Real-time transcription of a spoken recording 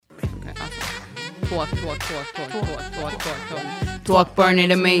Talk Bernie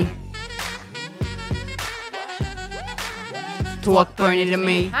to me. Talk Bernie to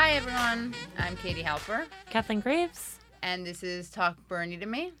me. Hi, everyone. I'm Katie Halper. Kathleen Graves. And this is Talk Bernie to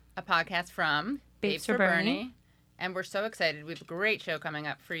Me, a podcast from Babes for Bernie. And we're so excited. We have a great show coming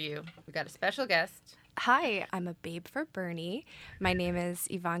up for you. We've got a special guest. Hi, I'm a babe for Bernie. My name is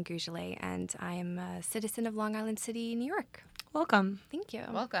Yvonne Gougelet, and I'm a citizen of Long Island City, New York. Welcome. Thank you.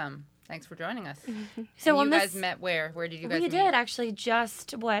 Welcome. Thanks for joining us. So and you guys met where? Where did you guys meet? We did actually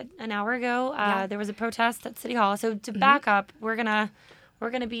just, an hour ago. There was a protest at City Hall. So to back up, we're gonna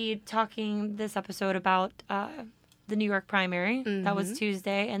be talking this episode about the New York primary. That was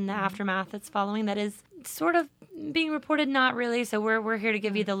Tuesday, and the aftermath that's following. That is sort of being reported, not really. So we're here to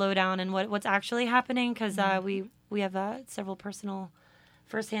give you the lowdown and what's actually happening, because we have several personal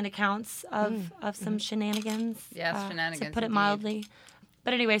firsthand accounts of some shenanigans. Yes, shenanigans, to put it indeed. mildly.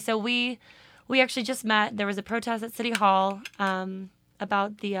 But anyway, so we actually just met. There was a protest at City Hall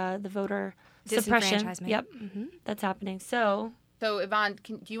about the voter suppression. Yep, that's happening. So Yvonne,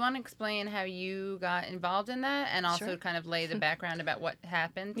 do you want to explain how you got involved in that, and also kind of lay the background about what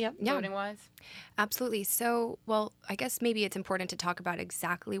happened voting-wise? Absolutely. So, I guess maybe it's important to talk about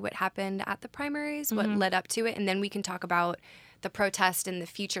exactly what happened at the primaries, what led up to it, and then we can talk about the protest and the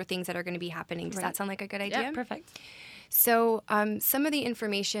future things that are going to be happening. Does that sound like a good idea? Yeah, perfect. So some of the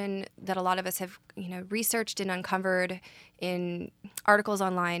information that a lot of us have, researched and uncovered in articles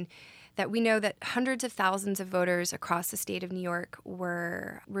online, that we know that hundreds of thousands of voters across the state of New York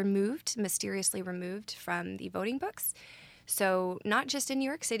were mysteriously removed from the voting books. So not just in New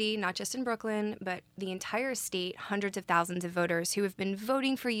York City, not just in Brooklyn, but the entire state, hundreds of thousands of voters who have been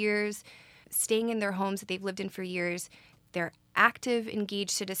voting for years, staying in their homes that they've lived in for years. They're active,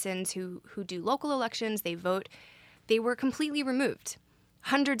 engaged citizens who do local elections, they vote. They were completely removed.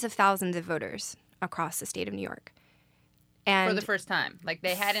 Hundreds of thousands of voters across the state of New York. And for the first time. Like,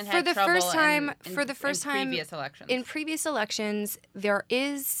 they hadn't had trouble in previous elections. In previous elections, there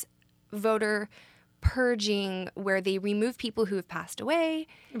is voter purging where they remove people who have passed away.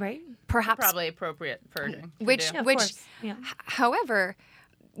 Right. Perhaps probably appropriate purging. However,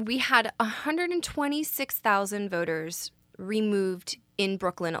 we had 126,000 voters removed in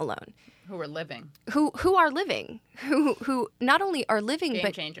Brooklyn alone. Who are living. Who not only are living, Game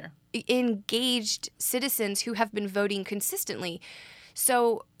but changer. Engaged citizens who have been voting consistently.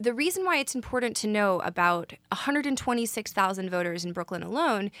 So the reason why it's important to know about 126,000 voters in Brooklyn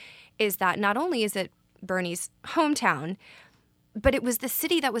alone is that not only is it Bernie's hometown, but it was the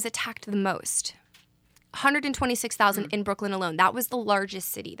city that was attacked the most. 126,000 in Brooklyn alone. That was the largest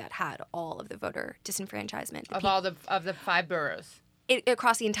city that had all of the voter disenfranchisement. Of the 5 boroughs.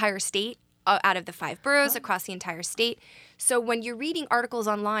 Across the entire state, out of the 5 boroughs, across the entire state. So when you're reading articles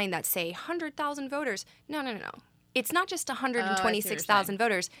online that say 100,000 voters, no. It's not just 126,000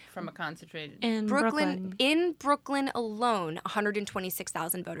 voters. From a concentrated... In Brooklyn. In Brooklyn alone,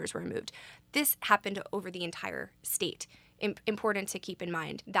 126,000 voters were removed. This happened over the entire state. Important to keep in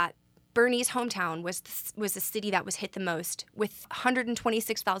mind that Bernie's hometown was the city that was hit the most, with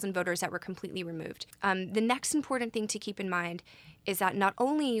 126,000 voters that were completely removed. The next important thing to keep in mind is that not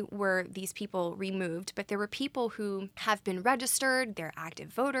only were these people removed, but there were people who have been registered, they're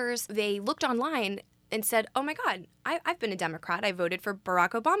active voters. They looked online and said, oh my God, I've been a Democrat. I voted for Barack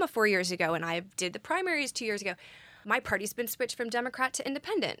Obama 4 years ago, and I did the primaries 2 years ago. My party's been switched from Democrat to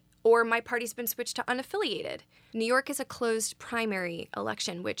independent, or my party's been switched to unaffiliated. New York is a closed primary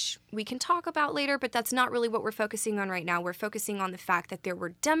election, which we can talk about later, but that's not really what we're focusing on right now. We're focusing on the fact that there were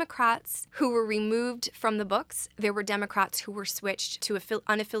Democrats who were removed from the books. There were Democrats who were switched to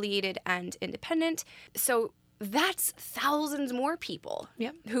unaffiliated and independent. So that's thousands more people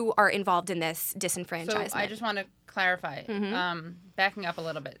who are involved in this disenfranchisement. So I just want to clarify, backing up a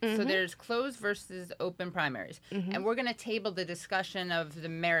little bit. So there's closed versus open primaries, and we're going to table the discussion of the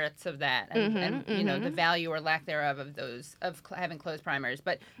merits of that, and the value or lack thereof of those of having closed primaries.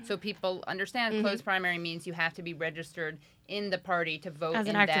 But so people understand, closed primary means you have to be registered in the party to vote as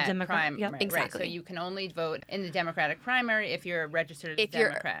in an active that Democrat. primary. Yep. Exactly. Right? So you can only vote in the Democratic primary if you're registered as a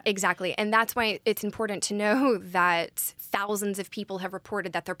Democrat. Exactly. And that's why it's important to know that thousands of people have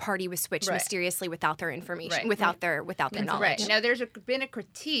reported that their party was switched mysteriously without their information, without their knowledge. Right. Now, there's been a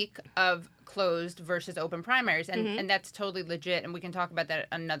critique of closed versus open primaries, and that's totally legit, and we can talk about that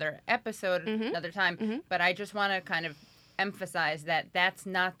another episode, another time. But I just want to kind of emphasize that that's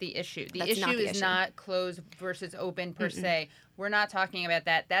not the issue. The issue is not closed versus open per se. We're not talking about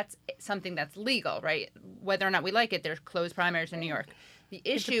that. That's something that's legal, right? Whether or not we like it, there's closed primaries in New York. The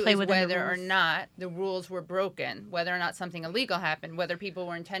issue is whether or not the rules were broken, whether or not something illegal happened, whether people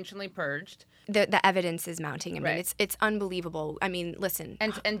were intentionally purged. The evidence is mounting. I mean, it's unbelievable. I mean, listen.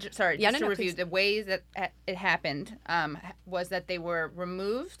 And sorry, just to review, the ways that it happened was that they were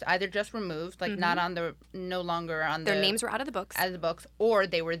removed, either just removed, like no longer on their names were out of the books. Or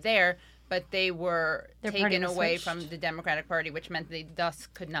they were there, but they were taken away from the Democratic Party, which meant they thus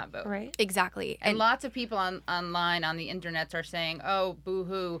could not vote. Right. Exactly. And lots of people online on the internet are saying, oh,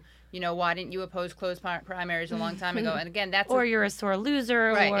 boo-hoo, why didn't you oppose closed primaries a long time ago? And again, that's... Or you're a sore loser,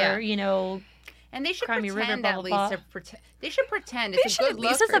 And they should Crimey pretend River, at least they should pretend. It's a good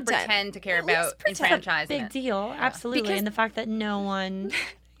look to pretend to care about enfranchisement. Big deal, absolutely. Because and the fact that no one...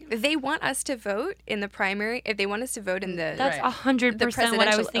 They want us to vote in the primary. If they want us to vote in the... That's 100% what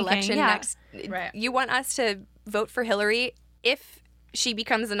I was thinking. Election next. Right. You want us to vote for Hillary if she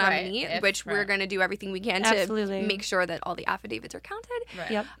becomes a nominee, which we're going to do everything we can to make sure that all the affidavits are counted.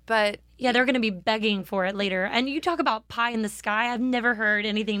 Right. Yep. But yeah, they're going to be begging for it later. And you talk about pie in the sky. I've never heard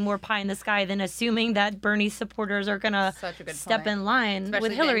anything more pie in the sky than assuming that Bernie supporters are going to step in line especially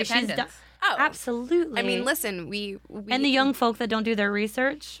with Hillary. She's done. Oh, absolutely. I mean, listen, we and the young folk that don't do their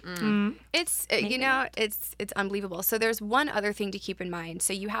research. It's it's unbelievable. So there's one other thing to keep in mind.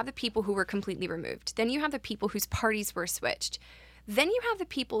 So you have the people who were completely removed. Then you have the people whose parties were switched. Then you have the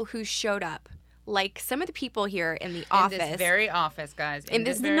people who showed up, like some of the people here in the office. In this very office, guys. The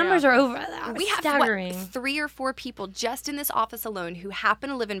numbers are over. We have staggering. 3 or 4 people just in this office alone who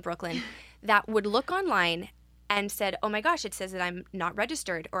happen to live in Brooklyn that would look online and said, oh my gosh, it says that I'm not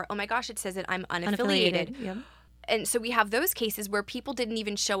registered, or oh my gosh, it says that I'm unaffiliated. Yep. And so we have those cases where people didn't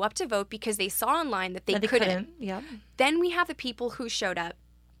even show up to vote because they saw online that they couldn't. Yep. Then we have the people who showed up.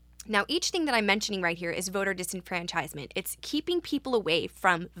 Now, each thing that I'm mentioning right here is voter disenfranchisement. It's keeping people away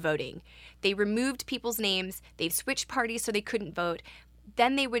from voting. They removed people's names. They've switched parties so they couldn't vote.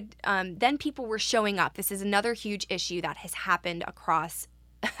 Then then people were showing up. This is another huge issue that has happened across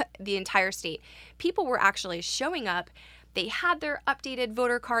the entire state. People were actually showing up. They had their updated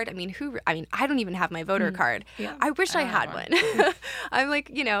voter card. I mean, I don't even have my voter card. Yeah. I wish I had one. I'm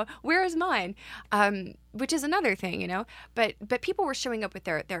like, where is mine? Which is another thing, But people were showing up with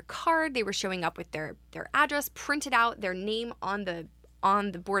their card. They were showing up with their address printed out, their name on the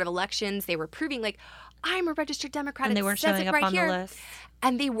Board of Elections. They were proving like, I'm a registered Democrat. And they weren't showing up on the list.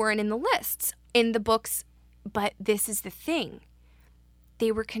 And they weren't in the lists, in the books. But this is the thing.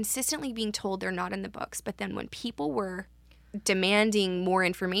 They were consistently being told they're not in the books. But then when people were demanding more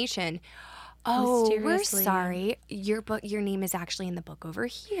information, we're sorry, your name is actually in the book over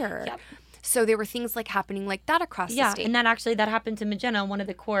here. Yep. So there were things like happening like that across the state. Yeah, and that happened to Magenta, one of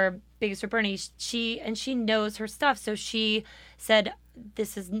the core biggest for Bernie. She knows her stuff, so she said,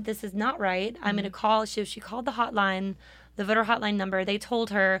 "This is not right. I'm going to call." She called the hotline, the voter hotline number. They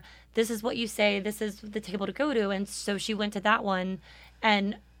told her, "This is what you say. This is the table to go to," and so she went to that one,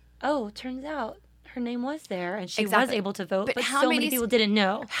 and turns out her name was there, and she was able to vote, but so many people didn't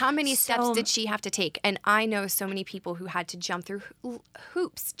know. How many steps did she have to take? And I know so many people who had to jump through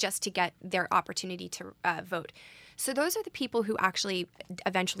hoops just to get their opportunity to vote. So those are the people who actually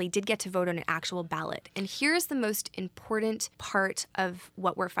eventually did get to vote on an actual ballot. And here's the most important part of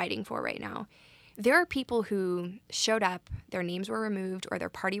what we're fighting for right now. There are people who showed up, their names were removed, or their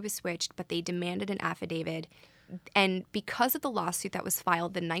party was switched, but they demanded an affidavit. And because of the lawsuit that was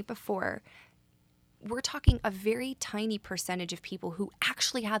filed the night before, we're talking a very tiny percentage of people who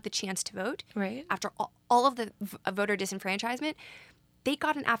actually had the chance to vote. Right. After all of the voter disenfranchisement, they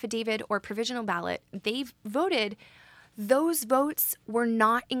got an affidavit or provisional ballot. They voted. Those votes were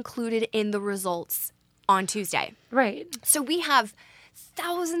not included in the results on Tuesday. Right. So we have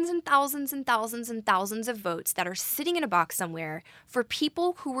thousands and thousands and thousands and thousands of votes that are sitting in a box somewhere for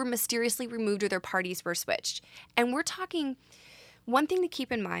people who were mysteriously removed or their parties were switched. And we're talking, one thing to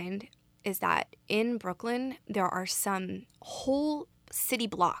keep in mind is that in Brooklyn, there are some whole city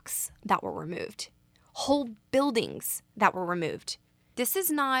blocks that were removed, whole buildings that were removed. This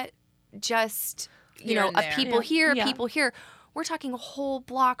is not just, people here, people here. We're talking a whole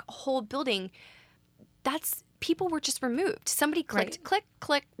block, a whole building. People were just removed. Somebody clicked,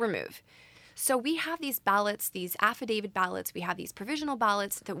 click, remove. So we have these ballots, these affidavit ballots. We have these provisional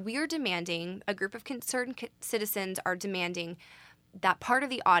ballots that we are demanding, a group of concerned citizens are demanding that part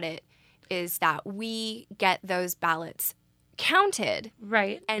of the audit is that we get those ballots counted,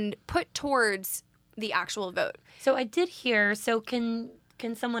 right, and put towards the actual vote. So I did hear. So can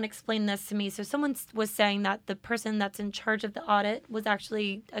someone explain this to me? So someone was saying that the person that's in charge of the audit was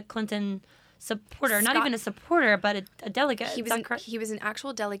actually a Clinton supporter, not even a supporter, but a delegate. He was an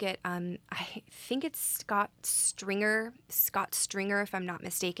actual delegate. I think it's Scott Stringer, if I'm not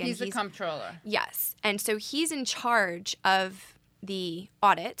mistaken. He's the comptroller. Yes. And so he's in charge of the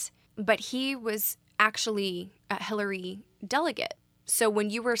audit, but he was actually a Hillary delegate. So when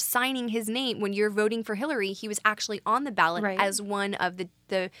you were signing his name, when you're voting for Hillary, he was actually on the ballot as one of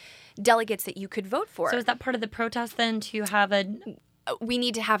the delegates that you could vote for. So is that part of the protest then to have we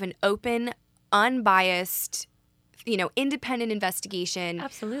need to have an open, unbiased, independent investigation.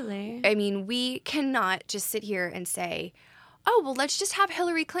 Absolutely. I mean, we cannot just sit here and say, oh, well, let's just have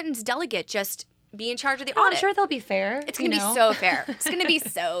Hillary Clinton's delegate just be in charge of the audit. I'm sure they'll be fair. It's going to be so fair. It's going to be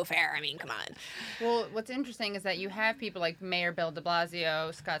so fair. I mean, come on. Well, what's interesting is that you have people like Mayor Bill de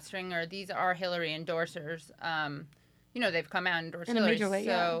Blasio, Scott Stringer. These are Hillary endorsers. They've come out and endorsed in Hillary. A major way,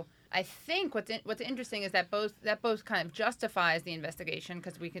 so I think what's interesting is that both kind of justifies the investigation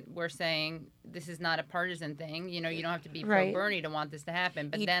because we're saying this is not a partisan thing. You don't have to be pro Bernie to want this to happen.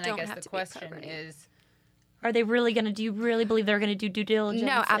 But then I guess the question is, are they really going to? Do you really believe they're going to do due diligence?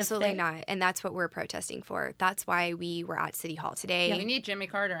 No, absolutely not. And that's what we're protesting for. That's why we were at City Hall today. Yeah, we need Jimmy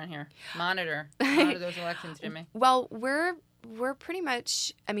Carter in here. Monitor those elections, Jimmy. Well, we're pretty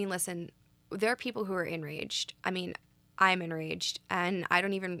much. I mean, listen, there are people who are enraged. I mean, I'm enraged, and I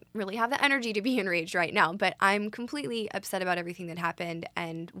don't even really have the energy to be enraged right now. But I'm completely upset about everything that happened,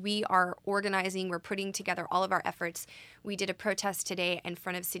 and we are organizing. We're putting together all of our efforts. We did a protest today in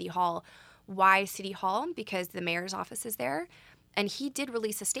front of City Hall. Why City Hall? Because the mayor's office is there, and he did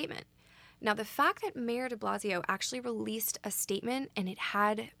release a statement. Now, the fact that Mayor de Blasio actually released a statement and it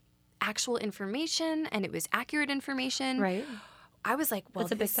had actual information and it was accurate information, I was like, well,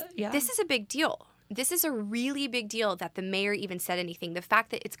 this is a big deal. This is a really big deal that the mayor even said anything. The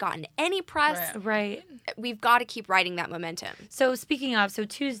fact that it's gotten any press, we've got to keep riding that momentum. So speaking of,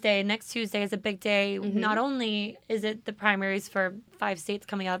 next Tuesday is a big day. Mm-hmm. Not only is it the primaries for 5 states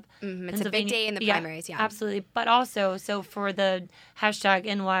coming up. Mm-hmm. It's a big day in the primaries, yeah. Absolutely. But also, so for the hashtag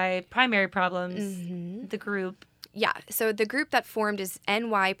NY Primary Problems, the group. Yeah, so the group that formed is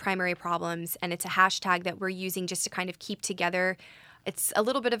NY Primary Problems, and it's a hashtag that we're using just to kind of keep together. It's a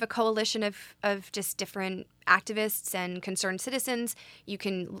little bit of a coalition of just different activists and concerned citizens. You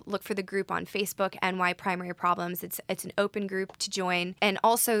can look for the group on Facebook, NY Primary Problems. It's an open group to join. And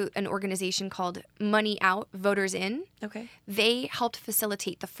also an organization called Money Out, Voters In. Okay. They helped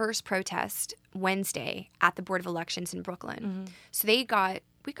facilitate the first protest Wednesday at the Board of Elections in Brooklyn. Mm-hmm. So we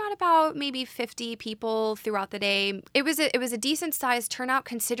got about maybe 50 people throughout the day. It was a decent sized turnout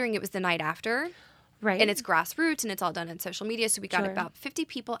considering it was the night after. Right. And it's grassroots and it's all done on social media. So we got about 50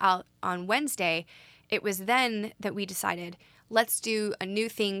 people out on Wednesday. It was then that we decided, let's do a new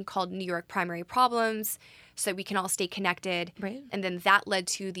thing called New York Primary Problems so we can all stay connected. Right. And then that led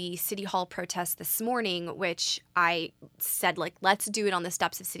to the City Hall protest this morning, which I said, let's do it on the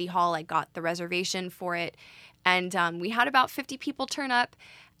steps of City Hall. I got the reservation for it. And we had about 50 people turn up.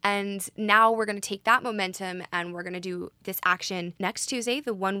 And now we're going to take that momentum and we're going to do this action next Tuesday,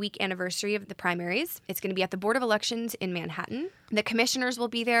 the 1-week anniversary of the primaries. It's going to be at the Board of Elections in Manhattan. The commissioners will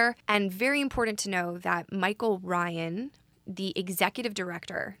be there. And very important to know that Michael Ryan, the executive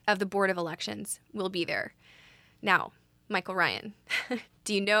director of the Board of Elections, will be there. Now, Michael Ryan,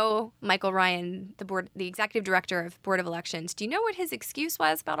 do you know Michael Ryan, the executive director of Board of Elections? Do you know what his excuse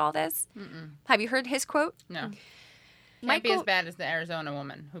was about all this? Mm-mm. Have you heard his quote? No. Might be as bad as the Arizona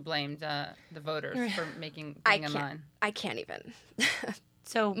woman who blamed the voters for being in line. I can't even.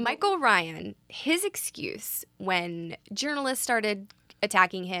 So Michael Ryan, his excuse when journalists started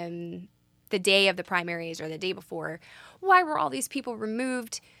attacking him the day of the primaries or the day before, why were all these people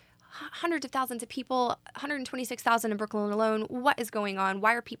removed? Hundreds of thousands of people, 126,000 in Brooklyn alone. What is going on?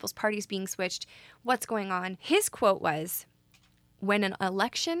 Why are people's parties being switched? What's going on? His quote was, when an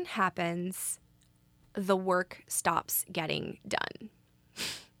election happens, the work stops getting done.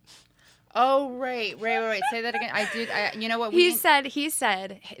 Oh, right. Say that again. You know what? He said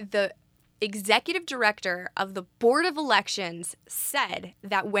the executive director of the Board of Elections said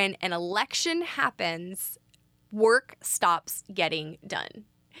that when an election happens, work stops getting done.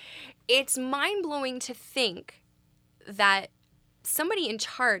 It's mind-blowing to think that somebody in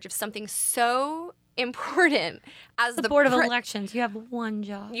charge of something so important as the Board of Elections, you have one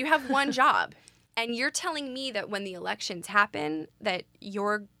job. You have one job. And you're telling me that when the elections happen, that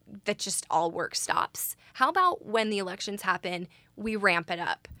just all work stops? How about when the elections happen, we ramp it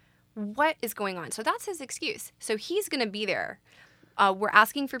up? What is going on? So that's his excuse. So he's going to be there. We're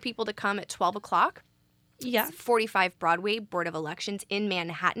asking for people to come at 12 o'clock. Yeah. 45 Broadway, Board of Elections in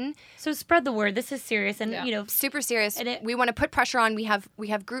Manhattan. So spread the word. This is serious and, super serious. And we want to put pressure on. We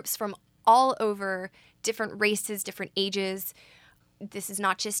have groups from all over, different races, different ages. This is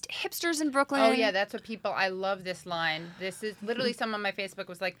not just hipsters in Brooklyn. Oh yeah, that's what people. I love this line. This is literally someone on my Facebook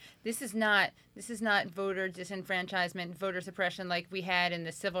was like, "This is not voter disenfranchisement, voter suppression like we had in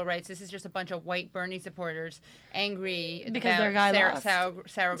the civil rights. This is just a bunch of white Bernie supporters angry because their guy lost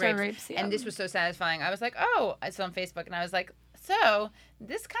sour grapes." Yeah. And this was so satisfying. I was like, "Oh," I saw on Facebook, and I was like, "So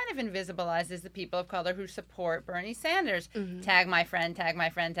this kind of invisibilizes the people of color who support Bernie Sanders. Tag my friend, tag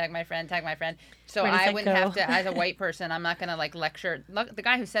my friend, tag my friend, tag my friend." So Ready, I set, wouldn't go. have to, as a white person, I'm not going to like lecture. Look, the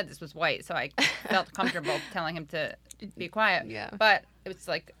guy who said this was white, so I felt comfortable telling him to be quiet. Yeah. But it was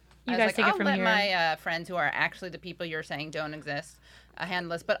like, You I guys was take like, it from I'll let here. my friends who are actually the people you're saying don't exist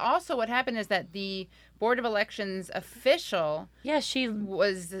handle this. But also what happened is that the Board of Elections official Yeah, she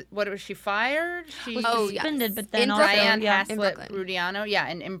was she fired? She was Oh, yeah. suspended, but then In also, Diane yeah. In Haslett Brooklyn. Rudiano. Yeah,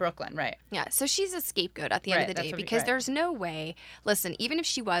 in Brooklyn, right. Yeah, so she's a scapegoat at the end Right, of the that's day what we- because right. there's no way. Listen, even if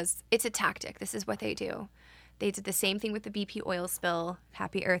she was, it's a tactic. This is what they do. They did the same thing with the BP oil spill.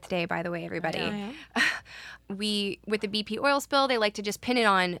 Happy Earth Day, by the way, everybody. Yeah. With the BP oil spill, they like to just pin it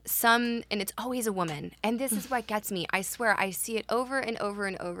on some, and it's always a woman. And this is what gets me. I swear, I see it over and over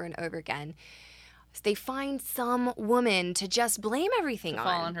and over and over again. So they find some woman to just blame everything Fall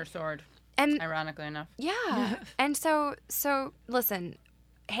on her sword, And ironically enough. yeah. And so listen,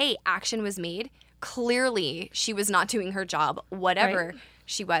 hey, action was made. Clearly, she was not doing her job, whatever Right.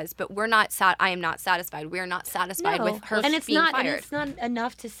 she was. But I am not satisfied. We are not satisfied with her and it's being not, fired. And it's not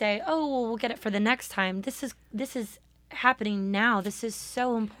enough to say, oh, well, we'll get it for the next time. This is happening now. This is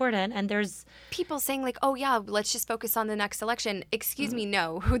so important, and there's People saying like, oh yeah, let's just focus on the next election. Excuse me,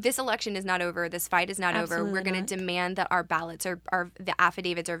 no. This election is not over. This fight is not over. Absolutely We're going not. to demand that our ballots or the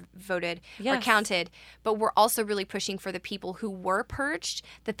affidavits are voted or Yes. counted. But we're also really pushing for the people who were purged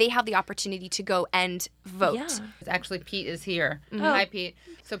that they have the opportunity to go and vote. yeah. Actually, Pete is here. Mm-hmm. Hi, Pete.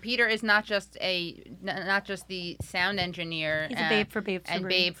 So Peter is not just the sound engineer. He's a babe for Babe for and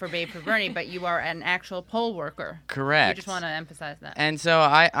Bernie. babe for Bernie, but you are an actual poll worker. Correct. You just want to emphasize that. And so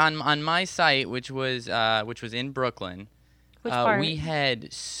I on my site, which was in Brooklyn, Which part? we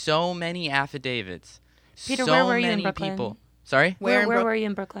had so many affidavits. Peter, so where were you in many Brooklyn? people. Sorry? Where in were you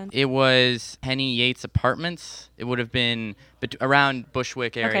in Brooklyn? It was Henny Yates Apartments. It would have been around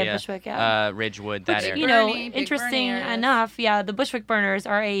Bushwick area. Bushwick, yeah. Ridgewood, that Which, area. you know, Bernie, big interesting Bernie areas. enough, yeah, the Bushwick burners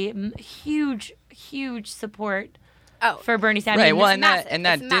are a huge support Oh, for Bernie Sanders. Right. Well, it's and massive.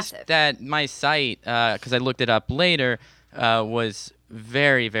 that It's massive. that my site, because I looked it up later, was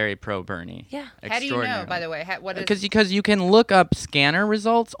very, very pro Bernie. Yeah. How do you know, by the way? What is Because you can look up scanner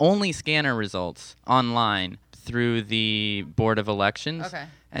results, only scanner results online through the Board of Elections. Okay.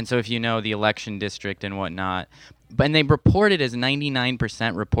 And so if you know the election district and whatnot, and they report it as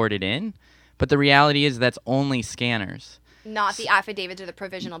 99% reported in, but the reality is that's only scanners, not the affidavits or the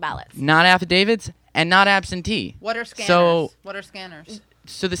provisional ballots. not affidavits and not absentee. what are scanners? So- what are scanners?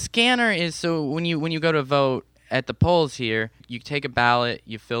 So the scanner is when you go to vote at the polls here, you take a ballot,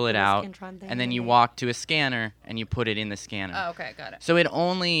 you fill it Little out, Scantron thing, and then you yeah. walk to a scanner and you put it in the scanner. Oh, okay, got it. So it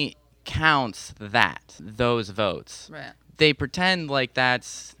only counts those votes. Right. They pretend like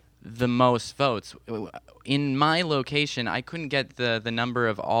that's the most votes. In my location, I couldn't get the number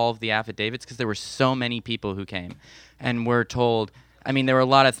of all of the affidavits because there were so many people who came and were told. I mean, there were a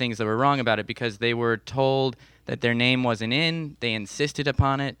lot of things that were wrong about it because they were told that their name wasn't in. They insisted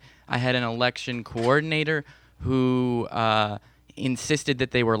upon it. I had an election coordinator who insisted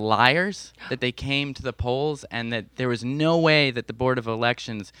that they were liars, that they came to the polls, and that there was no way that the Board of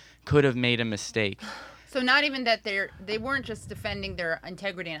Elections could have made a mistake. So not even that they weren't just defending their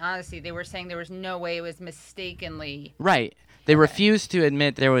integrity and honesty. They were saying there was no way it was mistakenly. Right. They refused to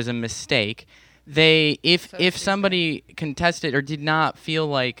admit there was a mistake. If stupid. somebody contested or did not feel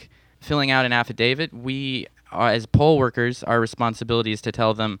like filling out an affidavit, we as poll workers, our responsibility is to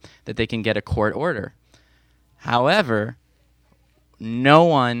tell them that they can get a court order. However, no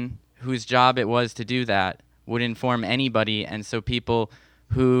one whose job it was to do that would inform anybody, and so people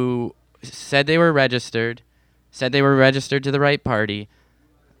who said they were registered to the right party,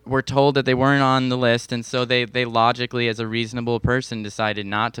 were told that they weren't on the list, and so they logically, as a reasonable person, decided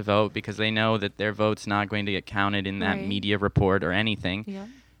not to vote because they know that their vote's not going to get counted in that Right. media report or anything. Yeah.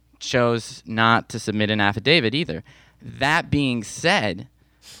 Chose not to submit an affidavit either. That being said,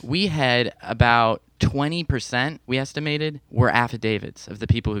 we had about 20%, we estimated, were affidavits of the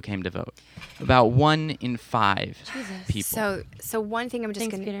people who came to vote. About 1 in 5 people. So one thing I'm just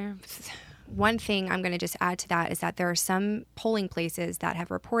Thanks, going Peter. one thing I'm going to just add to that is that there are some polling places that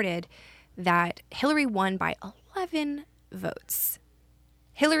have reported that Hillary won by 11 votes.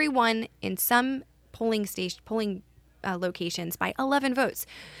 Hillary won in some polling locations by 11 votes.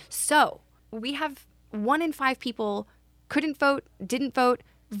 So we have 1 in 5 people couldn't vote, didn't vote,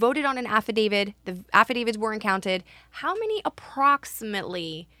 voted on an affidavit. The affidavits weren't counted. How many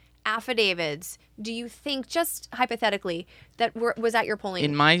approximately affidavits do you think, just hypothetically, that was at your polling?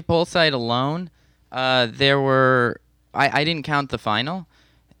 In my poll site alone, there were, I didn't count the final,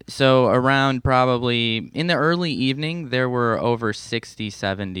 so around probably in the early evening, there were over 60,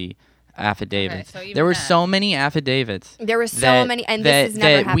 70 affidavits. Okay, so there were that. so many affidavits. There were so many, and this has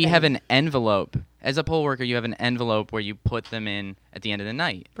never happened. We have an envelope. As a poll worker, you have an envelope where you put them in at the end of the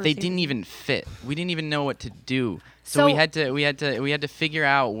night. They didn't even fit. We didn't even know what to do. So we had to figure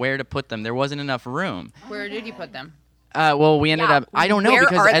out where to put them. There wasn't enough room. Where did you put them? Well, we ended up. I don't know Where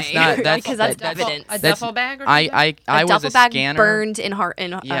because are that's they? not. Because that's evidence. A that's- duffel bag or something? I a was duffel a bag scanner. burned in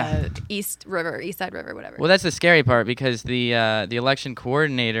Yeah. East Side River, whatever. Well, that's the scary part because the election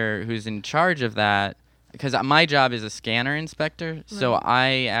coordinator who's in charge of that, because my job is a scanner inspector, so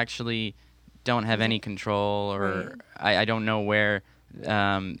I actually don't have any control, or I don't know where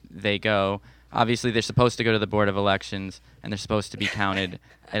they go. Obviously, they're supposed to go to the Board of Elections, and they're supposed to be counted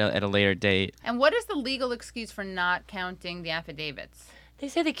at a later date. And what is the legal excuse for not counting the affidavits? They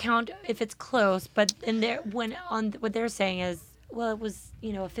say they count if it's close, but what they're saying is, well, it was a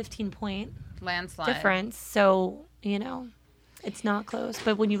 15-point Landslide. difference, so it's not close.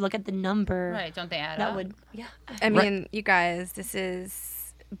 But when you look at the number, Right, don't they add that up? would yeah. I mean, you guys, this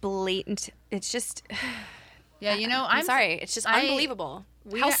is blatant. It's just. Yeah, I'm sorry. It's just unbelievable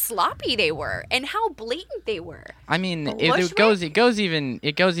how sloppy they were and how blatant they were. I mean, Bushwick? it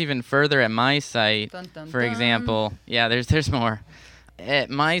goes even further at my site. Dun, dun, For dun. example, yeah, there's more. At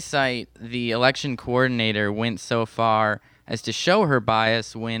my site, the election coordinator went so far as to show her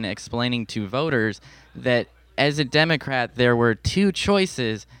bias when explaining to voters that as a Democrat, there were 2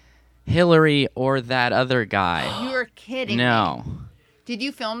 choices, Hillary or that other guy. You're kidding No. me. Did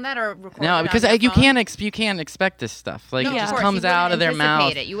you film that or record No, it because on your you phone? can't expect this stuff. Like No, it of just course, comes you out wouldn't of their mouth.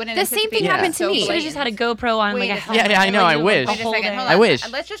 anticipate it. You wouldn't The same thing anticipate it. happened to So me. You should have just had a GoPro on Wait like a a helmet. second. Yeah, I know, I and wish. the Wait a whole second, day. hold I on. wish.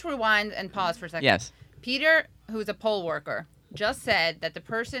 Let's just rewind and pause for a second. Yes. Peter, who's a poll worker, just said that the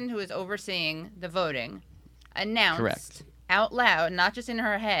person who is overseeing the voting announced Correct. out loud, not just in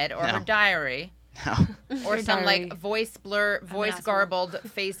her head or No. her diary, No. or Her some diary. like voice garbled,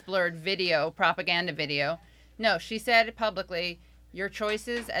 face blurred video, propaganda video. No, she said publicly, your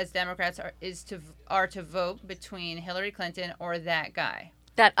choices as Democrats are to vote between Hillary Clinton or that guy.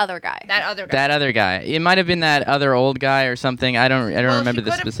 That other guy. That other guy. That other guy. It might have been that other old guy or something. I don't remember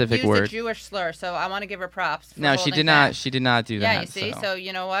the specific she word. used a Jewish slur, so I want to give her props. For No, she holding did not. back. She did not do that. Yeah, you see. So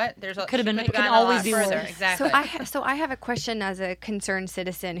you know what? There's a Could have been- she it could've could gone a always lot be further. worse. Exactly. So I have a question as a concerned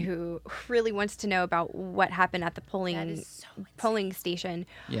citizen who really wants to know about what happened at the polling station.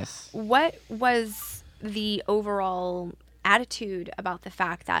 Yes. What was the overall attitude about the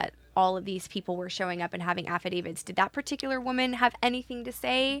fact that all of these people were showing up and having affidavits? Did that particular woman have anything to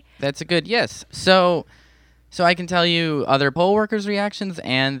say? That's a good yes. So I can tell you other poll workers' reactions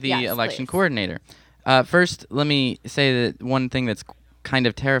and the Yes, election please. coordinator. First, let me say that one thing that's kind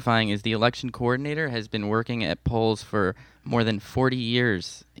of terrifying is the election coordinator has been working at polls for more than 40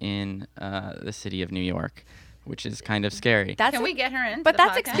 years in the city of New York, which is kind of scary. Can we get her in? But the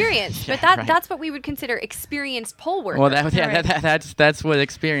that's podcast? experience. Yeah, but right. that's what we would consider experienced poll work. Well, that's what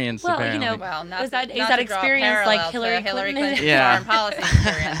experience Well, apparently. Well, not Is that to, is not that to draw a experience like parallel to Hillary Hillary Clinton? Clinton's Yeah. foreign policy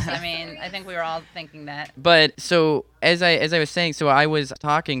experience. I mean, I think we were all thinking that. But so as I was saying, so I was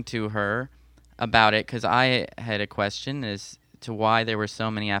talking to her about it because I had a question as to why there were so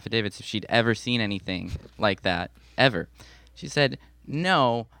many affidavits, if she'd ever seen anything like that ever. She said,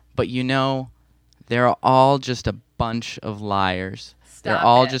 "No, but they're all just a bunch of liars. They're Stop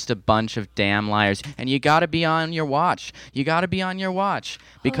all it. just a bunch of damn liars, and you got to be on your watch. You got to be on your watch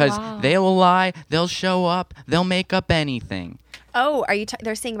because wow. they will lie, they'll show up, they'll make up anything." Oh, are you?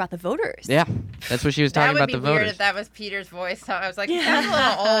 They're saying about the voters. Yeah, that's what she was That talking would about be the weird voters. if that was Peter's voice. So I was like, that's a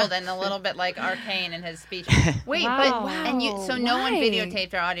little old and a little bit like arcane in his speech. Wait, Wow. but and you so no one Why?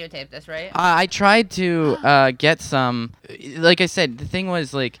 videotaped or audiotaped this, right? I tried to get some. Like I said, the thing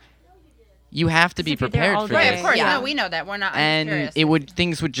was like, you have to be if you're there prepared all for day. Right, this. of course. Yeah. No, we know that. We're not. I'm And curious.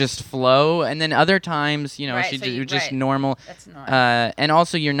 things would just flow, and then other times, Right, she so did you- just right. normal. That's normal. And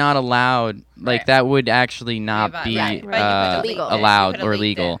also, you're not allowed. Like Right. that would actually not Right, be right. But you could've leaked it. allowed You could've or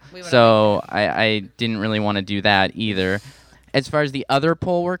leaked legal. it. We would've So I didn't really want to do that either. As far as the other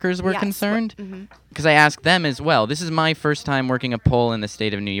poll workers were Yes, concerned, mhm. because I asked them as well. This is my first time working a poll in the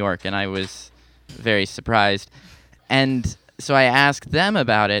state of New York, and I was very surprised. And so I asked them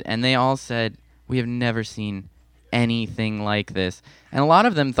about it, and they all said, "We have never seen anything like this." And a lot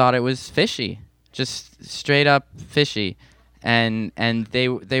of them thought it was fishy. just straight up fishy, and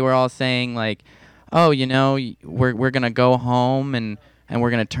they were all saying like, oh, you know, we're gonna go home and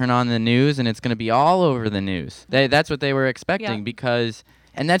we're gonna turn on the news and it's gonna be all over the news. That's what they were expecting because,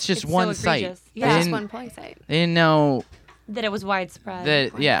 and that's just It's one so site. egregious. They Yeah. Just didn't- one polling site. They didn't know That it was widespread.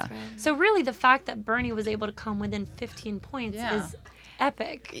 that. Yeah. So really, the fact that Bernie was able to come within 15 points is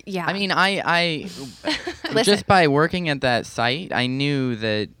epic. Yeah. I mean, I Listen. just by working at that site, I knew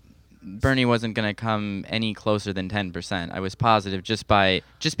that Bernie wasn't going to come any closer than 10%. I was positive just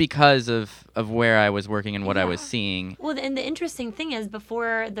because of where I was working and what I was seeing. Well, and the interesting thing is,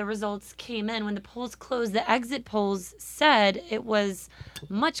 before the results came in, when the polls closed, the exit polls said it was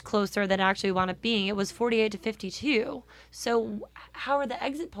much closer than it actually wound up being. It was 48 to 52. So how are the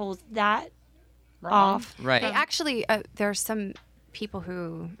exit polls that off? Right. They actually, there are some people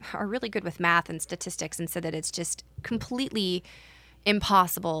who are really good with math and statistics and said that it's just completely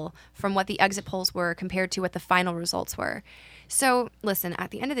impossible from what the exit polls were compared to what the final results were. So listen,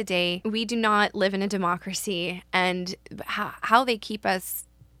 at the end of the day, we do not live in a democracy, and how they keep us,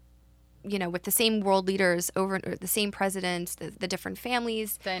 you know, with the same world leaders over the same presidents, the different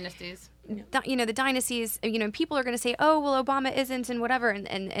families, Dynasties. you know, the dynasties, you know, people are going to say, oh, well, Obama isn't and whatever.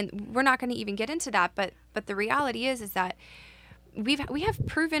 And we're not going to even get into that. But the reality is that we have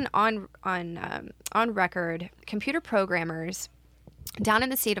proven on record computer programmers down in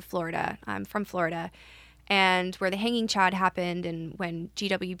the state of Florida. I'm from Florida, and where the hanging chad happened, and when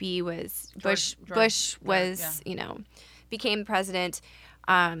GWB was Bush was, you know, became president.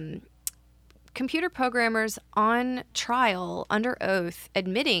 Computer programmers on trial under oath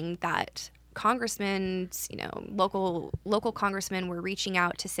admitting that congressmen, you know, local congressmen were reaching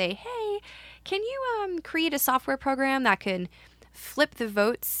out to say, hey, can you create a software program that can flip the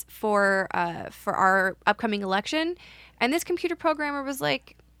votes for our upcoming election? And this computer programmer was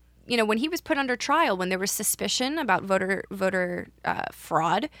like, you know, when he was put under trial, when there was suspicion about voter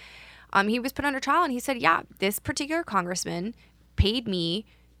fraud, he was put under trial, and he said, yeah, this particular congressman paid me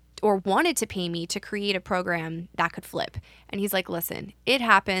or wanted to pay me to create a program that could flip. And he's like, listen, it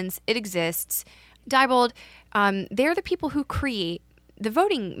happens. It exists. Diebold, they're the people who create the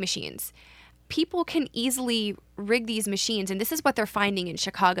voting machines. People can easily rig these machines. And this is what they're finding in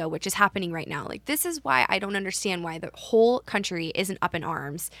Chicago, which is happening right now. Like, this is why I don't understand why the whole country isn't up in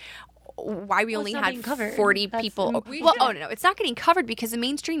arms. Why we only had 40 people. No, it's not getting covered because the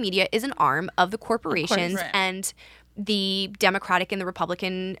mainstream media is an arm of the corporations and the Democratic and the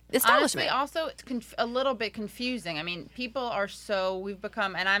Republican establishment. Honestly, also, it's a little bit confusing. I mean, people are we've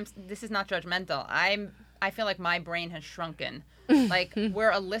become, and this is not judgmental. I feel like my brain has shrunken. Like,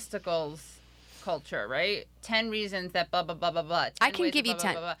 we're a listicles culture, right? 10 reasons that blah, blah, blah, blah, blah. I can give you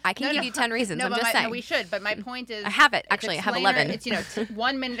 10. I can give you 10 reasons. No, I'm just saying. No, we should. But my point is, I have it. Actually, I have 11. It's, you know,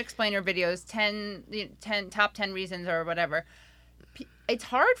 1 minute explainer videos, 10 top 10 reasons or whatever. It's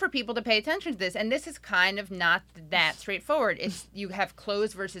hard for people to pay attention to this, and this is kind of not that straightforward. It's you have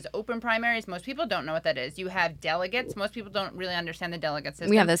closed versus open primaries. Most people don't know what that is. You have delegates. Most people don't really understand the delegate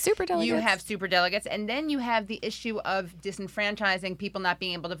system. We have the super delegates. You have super delegates, and then you have the issue of disenfranchising people not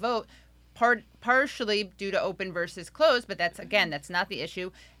being able to vote, partially due to open versus closed, but that's not the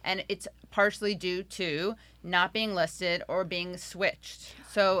issue, and it's partially due to not being listed or being switched.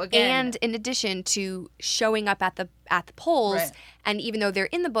 So again, and in addition to showing up at the polls, and even though they're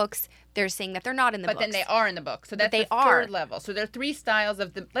in the books, they're saying that they're not in the books. But then they are in the book. So that's the third level. So there are 3 styles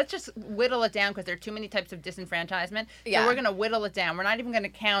of the. Let's just whittle it down because there are too many types of disenfranchisement. So we're going to whittle it down. We're not even going to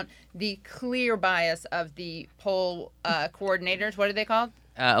count the clear bias of the poll coordinators. What are they called?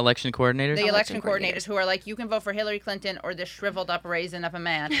 Election coordinators? The election coordinators who are like, you can vote for Hillary Clinton or this shriveled up raisin of a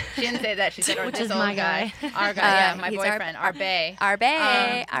man. She didn't say that. She said, which this is old my guy. Our guy, my boyfriend, our bae. Our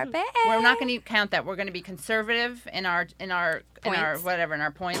bae. Our bae. We're not going to count that. We're going to be conservative in our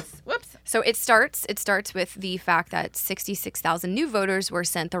points. Whoops. So it starts with the fact that 66,000 new voters were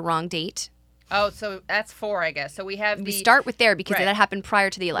sent the wrong date. Oh, so that's 4, I guess. So we start with there because that happened prior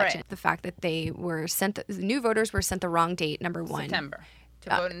to the election. Right. The fact that they were sent, the new voters were sent the wrong date, number 1. September. To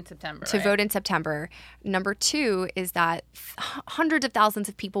vote in September. Vote in September. Number 2 is that hundreds of thousands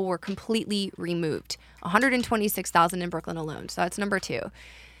of people were completely removed. 126,000 in Brooklyn alone. So that's number 2.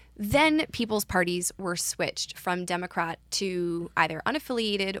 Then people's parties were switched from Democrat to either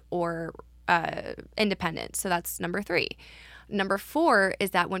unaffiliated or independent. So that's number 3. Number 4 is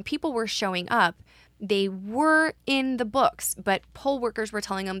that when people were showing up, they were in the books, but poll workers were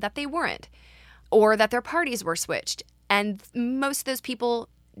telling them that they weren't, or that their parties were switched. And most of those people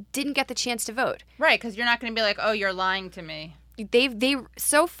didn't get the chance to vote. Right, because you're not going to be like, oh, you're lying to me.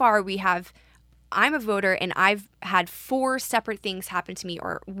 So far we have I'm a voter and I've had 4 separate things happen to me,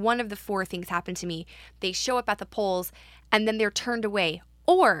 or one of the 4 things happen to me, they show up at the polls and then they're turned away.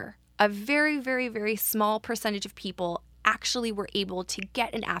 Or a very, very, very small percentage of people actually were able to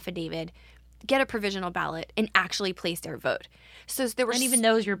get an affidavit, get a provisional ballot, and actually place their vote. So there were, and even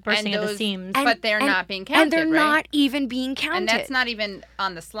those you're bursting at the seams. But they're not being counted, and they're right? not even being counted. And that's not even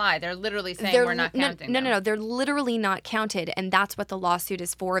on the slide. They're literally saying we're not counting them. No. They're literally not counted, and that's what the lawsuit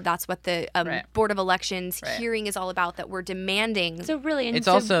is for. That's what the Board of Elections hearing is all about. That we're demanding. So really, and it's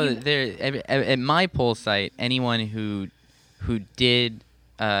so also there at my poll site. Anyone who did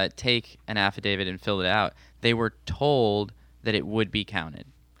take an affidavit and filled it out, they were told that it would be counted.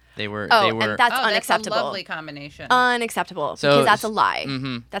 They were. And that's unacceptable. That's a lovely combination. Unacceptable. So, because that's a lie.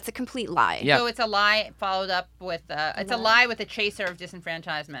 Mm-hmm. That's a complete lie. Yep. So it's a lie followed up with it's a lie with a chaser of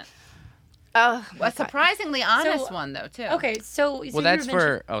disenfranchisement. Oh, A surprisingly honest one though too. Okay, so Well, that's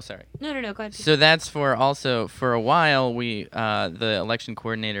for. Oh, sorry. No, go ahead. So that's for also for a while the election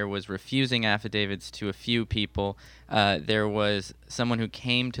coordinator was refusing affidavits to a few people. There was someone who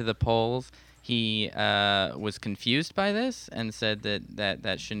came to the polls. He was confused by this and said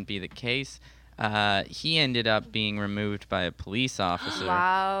that shouldn't be the case. He ended up being removed by a police officer.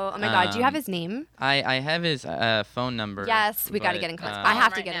 Wow. Oh my God. Do you have his name? I have his phone number. Yes, we got to get in contact. I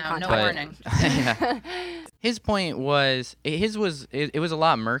have to get in contact. No warning. Yeah. His point was it was a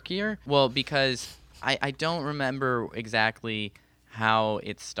lot murkier. Well, because I don't remember exactly how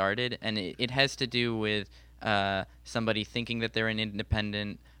it started, and it has to do with somebody thinking that they're an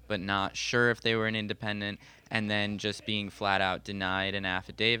independent but not sure if they were an independent, and then just being flat out denied an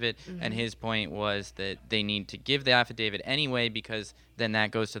affidavit. Mm-hmm. And his point was that they need to give the affidavit anyway, because then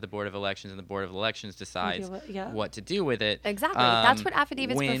that goes to the Board of Elections, and the Board of Elections decides what to do with it. Exactly. That's what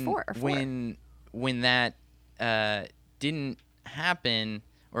affidavits are for. When that didn't happen,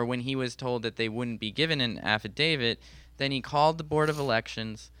 or when he was told that they wouldn't be given an affidavit, then he called the Board of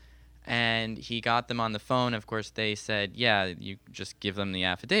Elections, and he got them on the phone. Of course, they said, yeah, you just give them the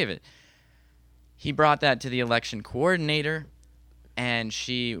affidavit. He brought that to the election coordinator, and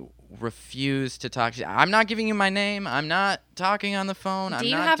she refused to talk. I'm not giving you my name. I'm not talking on the phone. I'm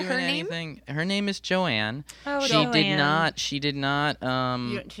not doing anything. Her name is Joanne. Oh, She Joanne. did not. She didn't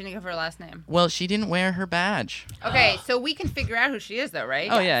give her last name. Well, she didn't wear her badge. Okay, so we can figure out who she is, though, right?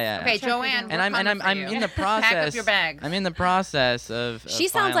 Oh yeah. Okay, Joanne. And I'm in the process. Pack up your bags. I'm in the process of. She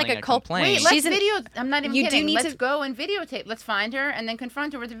sounds like filing a culprit. complaint. Wait, let's She's video. I'm not even You do kidding. need Let's to- go and videotape. Let's find her and then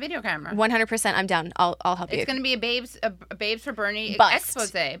confront her with a video camera. 100%. I'm down. I'll help you. It's going to be a Babes for Bernie Bust.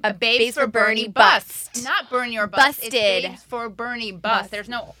 expose. A Babes for Bernie bust. Not Bernie or bust. Busted. It's Babes for Bernie bust. There's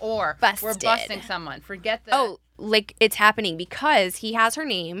no or. Busted. We're busting someone. Forget the. Oh, like it's happening because he has her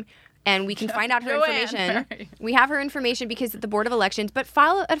name, and we can find out her Joanne. information. We have her information because of the Board of Elections, but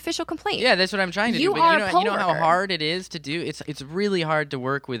file an official complaint. Yeah, that's what I'm trying to You do. But are you a know how poll worker. hard it is to do. It's really hard to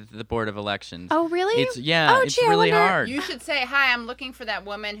work with the Board of Elections. Oh, really? It's Oh, it's gee, I really wonder- hard. You should say, hi, I'm looking for that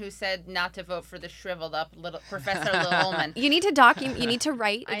woman who said not to vote for the shriveled up little Professor Lil Ullman. You need to document. You need to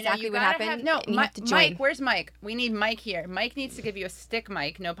write I know, exactly you what gotta happened. No, and you have to join. Mike, where's Mike? We need Mike here. Mike needs to give you a stick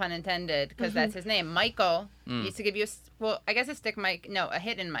mic, no pun intended, because that's his name. Michael needs to give you a stick mic. No, a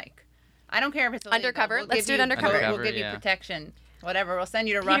hidden mic. I don't care if it's illegal. Undercover? We'll Let's give do it you- undercover. We'll give you Yeah. protection. Whatever. We'll send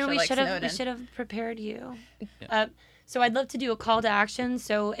you to Peter, Russia we like should Snowden. have prepared you. So I'd love to do a call to action.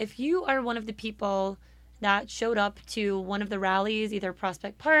 So if you are one of the people that showed up to one of the rallies, either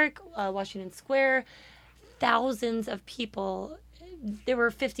Prospect Park, Washington Square, thousands of people. There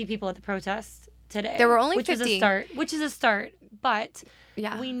were 50 people at the protest today. There were only which 50. Which is a start. But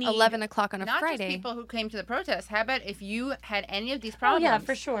Yeah, we need 11 o'clock on a Not Friday. just people who came to the protest. How about if you had any of these oh problems? yeah,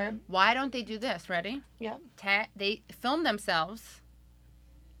 for sure. Why don't they do this? Ready? Yeah. They film themselves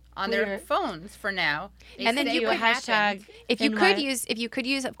on Twitter. their phones for now. They And then say Do a what hashtag. happened. If you NY could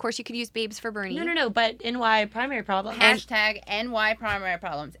use, of course, you could use Babes for Bernie. No. But NY primary problem. Hashtag NY primary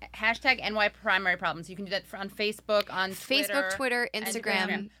problems. Hashtag NY primary problems. You can do that on Facebook, on Facebook, Twitter, and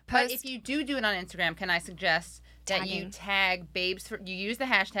Instagram. But Post. if you do it on Instagram, can I suggest that you Tagging. tag Babes for, you use the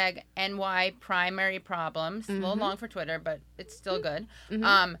hashtag NY primary problems. A little long for Twitter, but it's still good.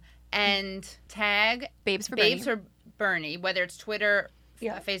 And tag Babes for Babes Bernie. for Bernie, whether it's Twitter,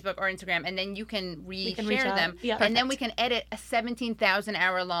 Yeah. Facebook, or Instagram, and then you can can reshare reach out. them. Yeah. And then we can edit a 17,000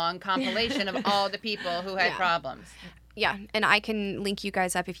 hour long compilation of all the people who had Yeah. problems. Yeah, and I can link you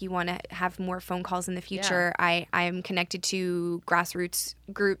guys up if you want to have more phone calls in the future. I am connected to grassroots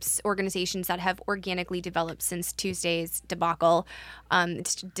groups, organizations that have organically developed since Tuesday's debacle.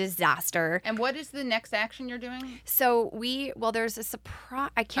 It's a disaster. And what is the next action you're doing? So there's a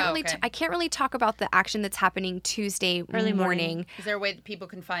surprise. I can't okay. I can't really talk about the action that's happening Tuesday Early morning. morning. Is there a way that people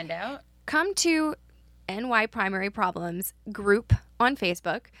can find out? come to NY Primary Problems group on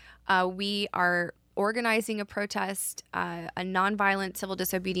Facebook. We are organizing a protest, a nonviolent civil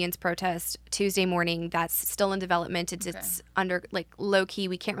disobedience protest Tuesday morning. That's still in development. It's under like low key.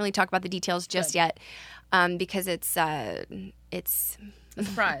 We can't really talk about the details just yet because it's a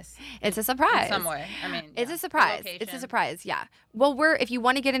surprise. It's a surprise. In some way. I mean, it's a surprise. It's a surprise. Yeah. Well, if you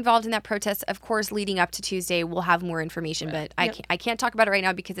want to get involved in that protest, of course, leading up to Tuesday, we'll have more information. But I can't talk about it right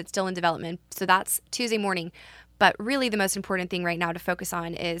now because it's still in development. So that's Tuesday morning. But really, the most important thing right now to focus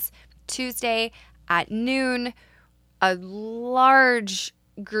on is Tuesday at noon. A large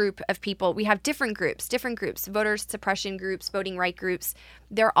group of people. We have different groups, voter suppression groups, voting right groups.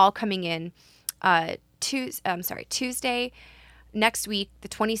 They're all coming in. Tuesday. Next week, the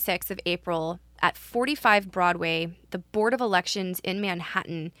 26th of April, at 45 Broadway, the Board of Elections in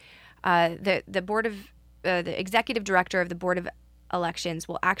Manhattan, the executive director of the Board of Elections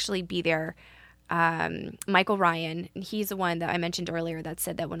will actually be there. Michael Ryan, he's the one that I mentioned earlier that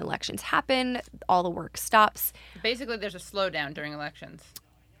said that when elections happen, all the work stops. Basically, there's a slowdown during elections.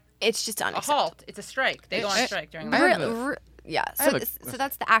 It's just unacceptable. A halt. It's a strike. They go on strike during elections. Yeah, so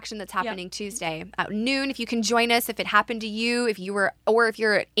that's the action that's happening Tuesday at noon. If you can join us, if it happened to you, if you're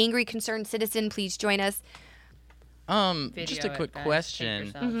an angry, concerned citizen, please join us. Just a quick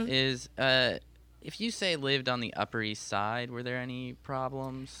question is, if you say lived on the Upper East Side, were there any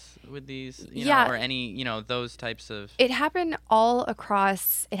problems with these, you know, or any, those types of? It happened all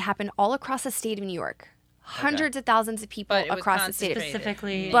across the state of New York. Hundreds of thousands of people across the state.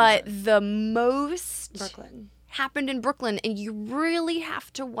 Specifically. But the most Brooklyn. happened in Brooklyn, and you really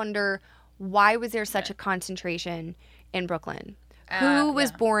have to wonder, why was there such a concentration in Brooklyn? Who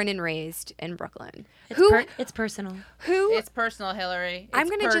was born and raised in Brooklyn? It's personal. It's personal, Hillary. It's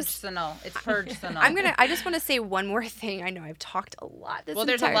personal. I just want to say one more thing. I know I've talked a lot.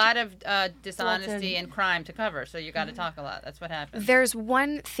 There's a lot of dishonesty and crime to cover, so you got to talk a lot. That's what happens. There's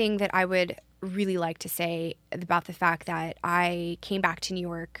one thing that I would really like to say about the fact that I came back to New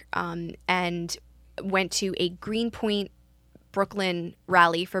York and went to a Greenpoint, Brooklyn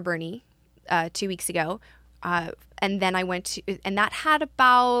rally for Bernie 2 weeks ago. And then I went to, and that had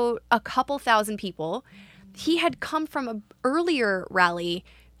about a couple thousand people. He had come from an earlier rally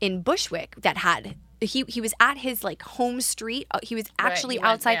in Bushwick that had, he was at his like home street. He was actually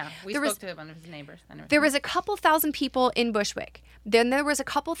outside. We spoke to one of his neighbors. There was a couple thousand people in Bushwick. Then there was a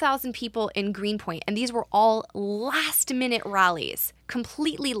couple thousand people in Greenpoint. And these were all last minute rallies,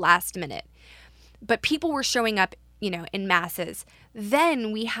 completely last minute. But people were showing up, in masses.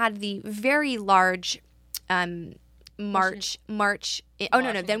 Then we had the very large march.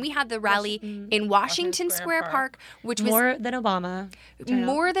 Then we had the rally in Washington Square Park, which was more than Obama.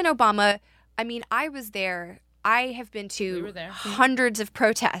 I mean, I was there. I have been to hundreds of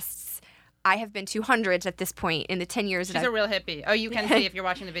protests. I have been to hundreds at this point in the 10 years She's that a real hippie. Oh, you can see if you're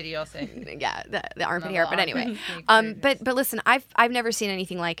watching the video. You'll see. Yeah, the armpit hair. But anyway, but listen, I've never seen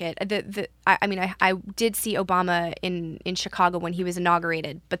anything like it. I did see Obama in Chicago when he was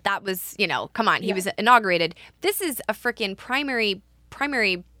inaugurated, but that was come on, he was inaugurated. This is a freaking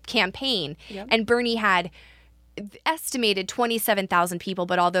primary campaign, and Bernie had estimated 27,000 people,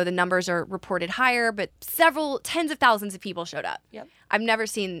 but although the numbers are reported higher, but several tens of thousands of people showed up. Yep. I've never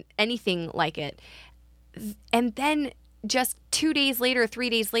seen anything like it. And then just 3 days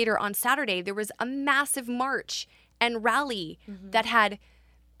later on Saturday, there was a massive march and rally that had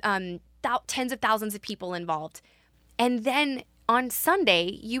tens of thousands of people involved. And then on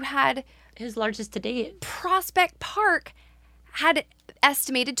Sunday, you had his largest to date. Prospect Park had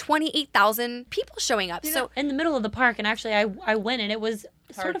estimated 28,000 people showing up. So in the middle of the park, and actually I went, and it was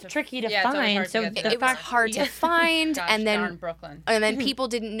sort of tricky to find. It was hard to find, and then Brooklyn. And then people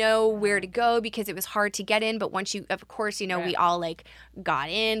didn't know where to go because it was hard to get in. But once you, of course, we all got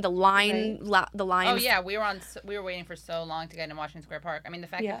in. The line. Oh yeah, we were waiting for so long to get in Washington Square Park. I mean, the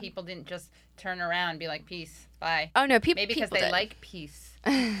fact that people didn't just turn around and be like, peace, bye. Oh no, maybe because they like peace,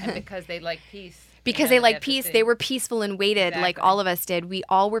 and because they like peace. Because they like peace, they were peaceful and waited, like all of us did. We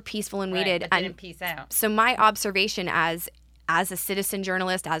all were peaceful and waited, and didn't peace out. So my observation as a citizen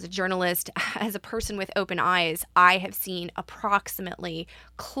journalist, as a journalist, as a person with open eyes, I have seen approximately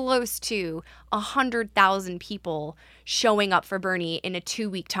close to 100,000 people showing up for Bernie in a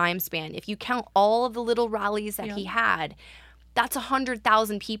 2-week time span. If you count all of the little rallies that he had, that's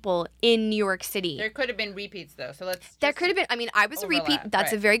 100,000 people in New York City. There could have been repeats, though. So there could have been. I mean, I was overlap, a repeat.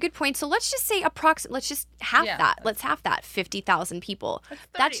 That's a very good point. So let's just say let's just half that. Let's half that. 50,000 people.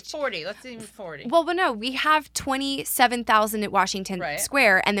 That's 40. Let's even 40. Well, no. We have 27,000 at Washington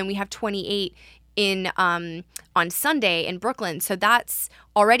Square, and then we have 28 on Sunday in Brooklyn. So that's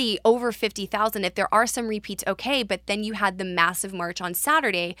already over 50,000. If there are some repeats, okay. But then you had the massive march on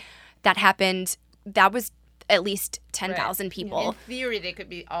Saturday that happened. That was at least 10,000 people. In theory, they could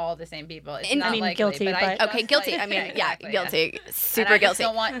be all the same people. It's I not mean, likely, guilty, but okay, guilty. I mean, exactly, guilty. Yeah. Super guilty. I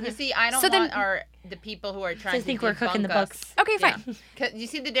don't want the people who are trying to think we're cooking the debunk us. books. Okay, fine. Yeah. You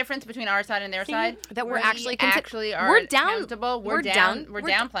see the difference between our side and their side? That we're We actually are we're down. accountable. We're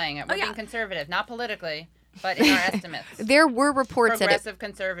downplaying it. We're being conservative, not politically, but in our estimates. There were reports progressive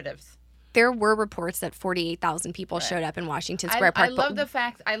conservatives. There were reports that 48,000 people showed up in Washington Square Park. I love the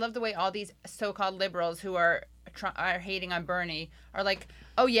fact. I love the way all these so-called liberals who are hating on Bernie are like,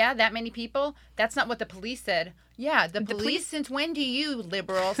 oh yeah, that many people? That's not what the police said. Yeah, the police. Since when do you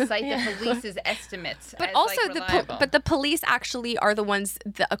liberals cite the police's estimates? But as, also reliable? the police actually are the ones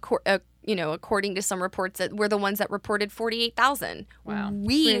that, according to some reports, that were the ones that reported 48,000. Wow.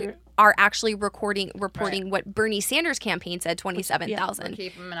 We are actually reporting what Bernie Sanders' campaign said, 27,000.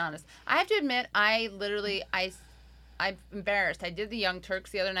 Keep them honest. I have to admit, I'm embarrassed. I did the Young Turks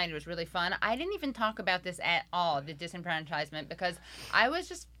the other night. It was really fun. I didn't even talk about this at all, the disenfranchisement, because I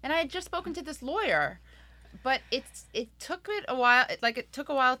had just spoken to this lawyer, but it took it a while. It took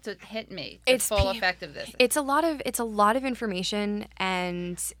a while to hit me. The full effect of this. It's a lot of information,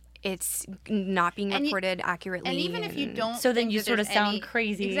 and it's not being reported accurately. And even if you don't, so then you sort of sound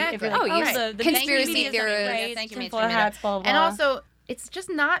crazy. Exactly. If you're like, the conspiracy theorists, right? Thank you, tinfoil hats, blah, blah, blah. And also, it's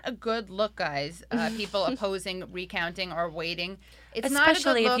just not a good look, guys. People opposing recounting or waiting. It's especially not a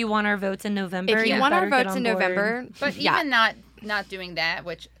good look. if you want our votes in November. If you want our votes in November, but even not doing that,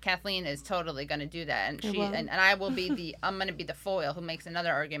 which Kathleen is totally going to do that, and and I will be I'm going to be the foil who makes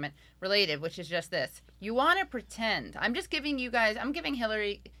another argument related, which is just this: you want to pretend. I'm just giving you guys. I'm giving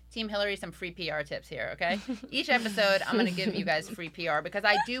Team Hillary some free PR tips here, okay? Each episode, I'm going to give you guys free PR because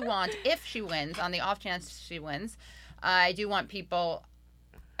I do want, if she wins, on the off chance she wins, I do want people.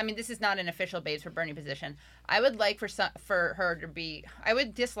 I mean, this is not an official Babes for Bernie position. I would like for her to be. I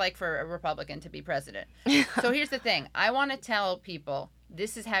would dislike for a Republican to be president. So here's the thing: I want to tell people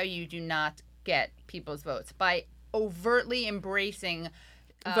this is how you do not get people's votes by overtly embracing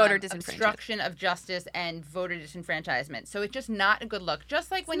voter disenfranchisement, obstruction of justice, and voter disenfranchisement. So it's just not a good look. Just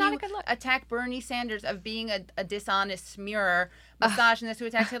like when you attack Bernie Sanders of being a dishonest smearer, misogynist who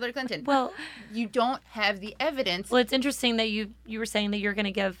attacks Hillary Clinton. Well, you don't have the evidence. Well, it's interesting that you were saying that you're going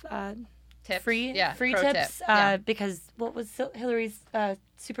to give tips. free tips because what was Hillary's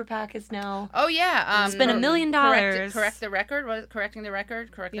super PAC is now. Oh yeah, it's been $1 million. Correct the record. Was it correcting the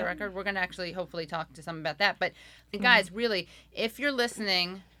record? Correct the record. We're going to actually hopefully talk to some about that. But guys, really, if you're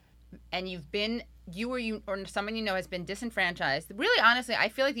listening and you've been or someone you know has been disenfranchised, really honestly, I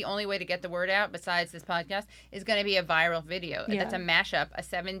feel like the only way to get the word out besides this podcast is going to be a viral video. Yeah. That's a mashup, a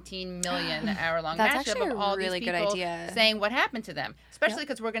 17 million hour-long mashup of all really these people saying what happened to them. Especially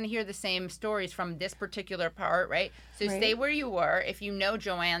because we're going to hear the same stories from this particular part, right? So stay where you were. If you know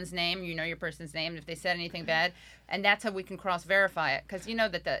Joanne's name, you know your person's name. If they said anything bad, and that's how we can cross-verify it, because you know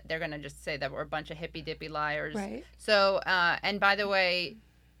that they're going to just say that we're a bunch of hippy-dippy liars. Right. So, and by the way,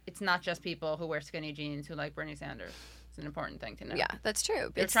 it's not just people who wear skinny jeans who like Bernie Sanders. It's an important thing to know. Yeah, that's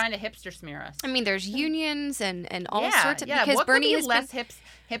true. They're trying to hipster smear us. I mean, there's unions and all sorts of... Yeah, because what Bernie could be less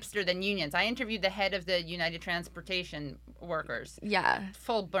hipster than unions? I interviewed the head of the United Transportation Workers. Yeah.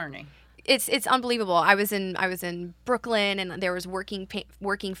 Full Bernie. It's unbelievable. I was in Brooklyn, and there was working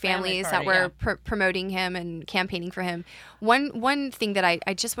families that were promoting him and campaigning for him. One thing that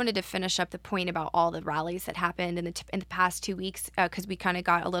I just wanted to finish up the point about all the rallies that happened in the past 2 weeks, because we kind of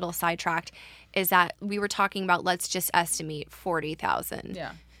got a little sidetracked, is that we were talking about let's just estimate 40,000.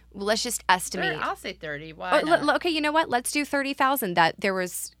 Yeah. Let's just estimate. I'll say 30. Why not? Okay, you know what? Let's do 30,000. That there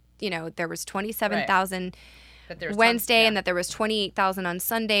was 27,000. Wednesday, and that there was 28,000 on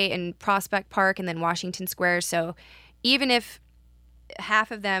Sunday in Prospect Park and then Washington Square. So even if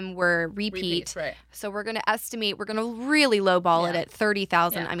half of them were repeats, right. So we're going to estimate, we're going to really lowball it at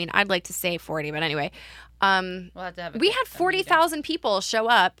 30,000. Yeah. I mean, I'd like to say 40, but anyway. We'll have to have we had 40,000 people show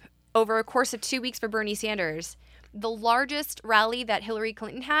up over a course of 2 weeks for Bernie Sanders. The largest rally that Hillary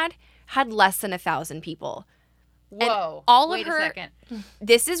Clinton had less than 1,000 people. Whoa! Wait a second.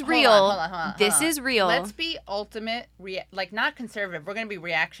 This is real. Hold on. This is real. Let's be ultimate, not conservative. We're going to be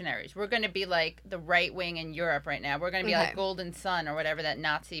reactionaries. We're going to be like the right wing in Europe right now. We're going to be like Golden Sun or whatever that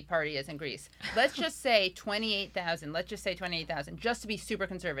Nazi party is in Greece. Let's just say 28,000. Let's just say 28,000, just to be super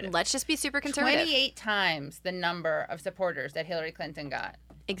conservative. Let's just be super conservative. 28 times the number of supporters that Hillary Clinton got.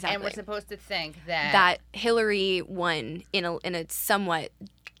 Exactly. And we're supposed to think that Hillary won in a somewhat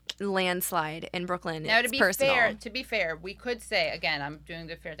landslide in Brooklyn. Now, It's personal. to be fair, we could say, again, I'm doing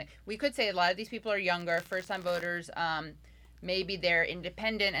the fair thing. We could say a lot of these people are younger, first-time voters. Maybe they're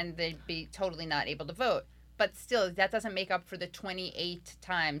independent and they'd be totally not able to vote. But still, that doesn't make up for the 28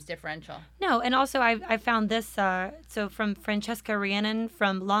 times differential. No, and also I found this, so from Francesca Rhiannon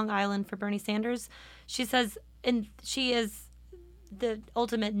from Long Island for Bernie Sanders. She says, and she is the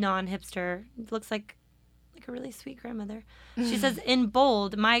ultimate non-hipster. Looks like a really sweet grandmother. She says, in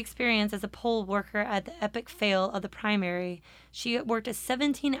bold, my experience as a poll worker at the epic fail of the primary. She worked a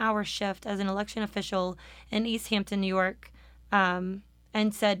 17-hour shift as an election official in East Hampton, New York, and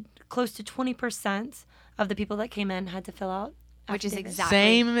said close to 20% of the people that came in had to fill out Which is affidavits.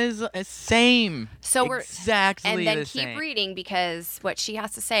 exactly Same. So we're exactly and then the keep same. reading because what she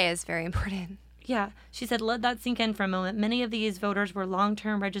has to say is very important. Yeah, she said, let that sink in for a moment. Many of these voters were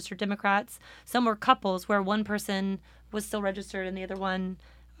long-term registered Democrats. Some were couples where one person was still registered and the other one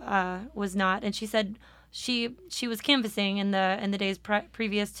was not. And she said she was canvassing in the days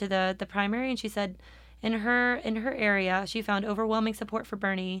previous to the primary, and she said in her area she found overwhelming support for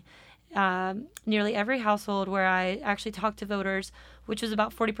Bernie. Nearly every household where I actually talked to voters, which was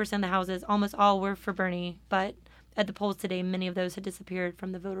about 40% of the houses, almost all were for Bernie. But at the polls today, many of those had disappeared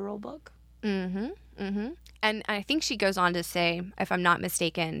from the voter roll book. And I think she goes on to say, if I'm not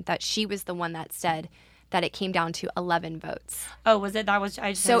mistaken, that she was the one that said that it came down to 11 votes. Oh, was it? That was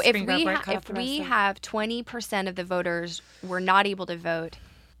I just So had a if screen grab we where it cut off if the we rest of- have 20% of the voters were not able to vote,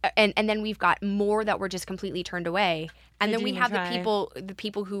 and then we've got more that were just completely turned away, and They then we didn't have even the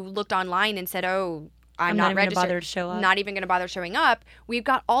people who looked online and said, "Oh, I'm not not even gonna registered, bother to show up." not even going to bother showing up." We've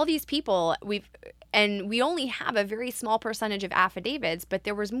got all these people. And we only have a very small percentage of affidavits, but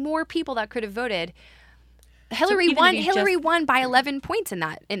there was more people that could have voted. Hillary even won. if you Hillary just- won by 11 points in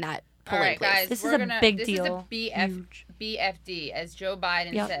that All polling right, place. guys, This is we're a gonna, big this deal. Is a Huge. BFD, as Joe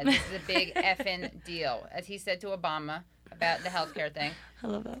Biden Yep. said. This is a big effing deal, as he said to Obama about the healthcare thing. I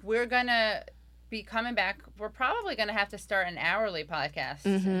love that. We're gonna be coming back. We're probably gonna have to start an hourly podcast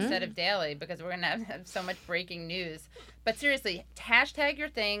instead of daily because we're gonna have so much breaking news. But seriously, hashtag your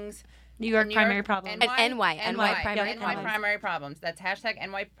things. New York primary problems. And NY primary NY problems. primary problems. That's hashtag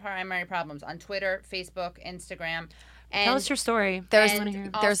NY primary problems on Twitter, Facebook, Instagram. And Tell us your story. There's- I wanna hear.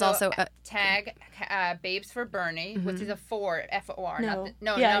 there's also a- tag Babes for Bernie, which is a 4 FOR. No.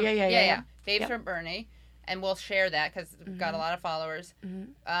 No, Yeah. Babes Yep. for Bernie, and we'll share that because we've got a lot of followers.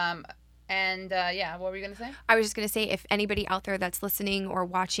 What were you gonna say? I was just going to say, if anybody out there that's listening or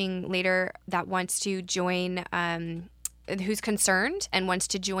watching later that wants to join, who's concerned and wants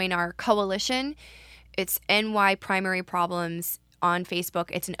to join our coalition, it's NY Primary Problems on Facebook.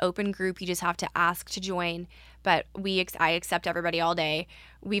 It's an open group. You just have to ask to join. But I accept everybody all day.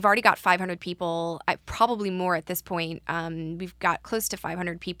 We've already got 500 people, probably more at this point. We've got close to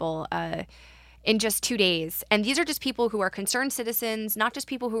 500 people in just 2 days. And these are just people who are concerned citizens, not just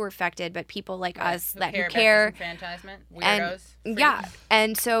people who are affected, but people like us that who care. About disenfranchisement, And weirdos. yeah, freaks.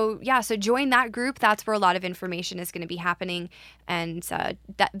 and so join that group. That's where a lot of information is going to be happening, and that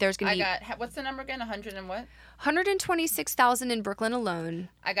there's going to be What's the number again? 100 and what? 126,000 in Brooklyn alone.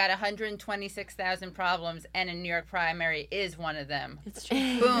 I got 126,000 problems, and a New York primary is one of them. It's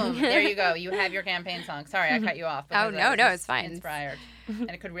true. Boom! There you go. You have your campaign song. Sorry, I cut you off. Oh, because no, I was no, just it's fine. Inspired,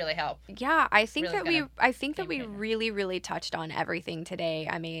 and it could really help. Yeah, I think Really that we changer. really touched on everything today.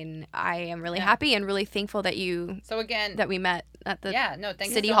 I mean, I am really happy and really thankful that So again, we met at the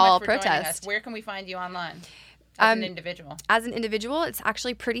thank City you so Hall much for joining protest. us. Where can we find you online as an individual? As an individual, it's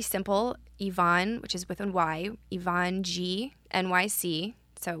actually pretty simple. Yvonne, which is with a Y, Yvonne G NYC.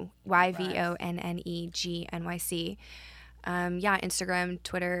 So YVONNEGNYC. Instagram,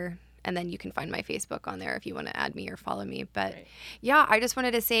 Twitter, and then you can find my Facebook on there if you want to add me or follow me. But I just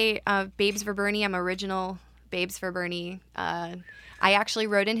wanted to say, Babes for Bernie. I'm original Babes for Bernie. I actually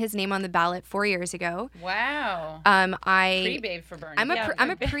wrote in his name on the ballot 4 years ago. Wow. Pre-Babe for Bernie. I'm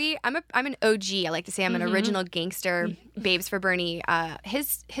an OG. I like to say I'm an original gangster. Babes for Bernie.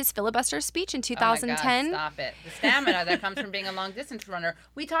 His filibuster speech in 2010. Oh my God, stop it. The stamina that comes from being a long distance runner.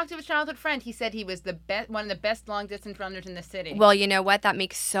 We talked to a childhood friend. He said he was one of the best long distance runners in the city. Well, you know what? That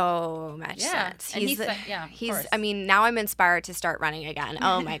makes so much sense. And of course. I mean, now I'm inspired to start running again.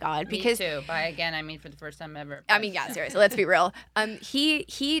 Oh my God. Because Me too. By again, I mean for the first time ever. I mean, yeah, seriously, let's be real.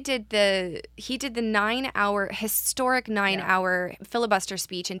 He did the 9-hour historic 9-hour filibuster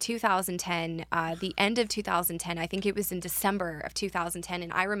speech in 2010, the end of 2010. I think it was in December of 2010,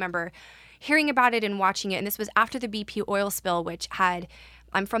 and I remember hearing about it and watching it. And this was after the BP oil spill,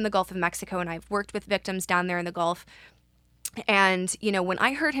 I'm from the Gulf of Mexico, and I've worked with victims down there in the Gulf. And, you know, when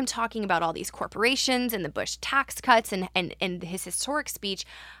I heard him talking about all these corporations and the Bush tax cuts and his historic speech,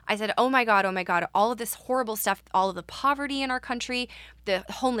 I said, oh my God, all of this horrible stuff, all of the poverty in our country, the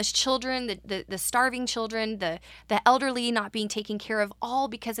homeless children, the starving children, the elderly not being taken care of, all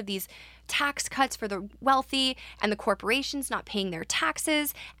because of these tax cuts for the wealthy and the corporations not paying their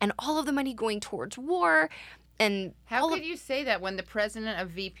taxes and all of the money going towards war. And how could you say that when the president of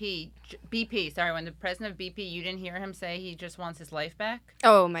BP, you didn't hear him say he just wants his life back?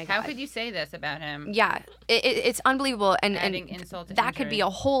 Oh my God. How could you say this about him? Yeah, it's unbelievable. And insult to that injury. could be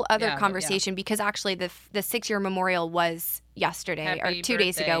a whole other conversation because actually the 6-year memorial was yesterday Happy or 2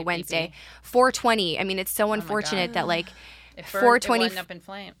 days ago, birthday, Wednesday, BP. 420. I mean, it's so unfortunate that like It 420. It went up in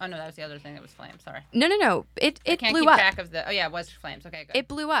flames. Oh no, that was the other thing that was flames. Sorry. No. It can't blew keep up. track of the. Oh yeah, it was flames. Okay, good. It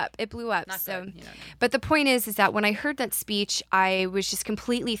blew up. Not so, good. You know. but the point is that when I heard that speech, I was just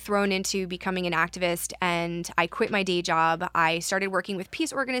completely thrown into becoming an activist, and I quit my day job. I started working with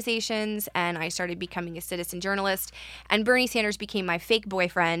peace organizations, and I started becoming a citizen journalist. And Bernie Sanders became my fake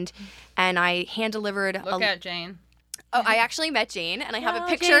boyfriend, and I hand delivered. Look at Jane. Oh, I actually met Jane, and I have a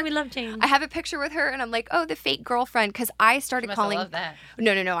picture. Jane, we love Jane. I have a picture with her, and I'm like, oh, the fake girlfriend, because I started She calling. must have loved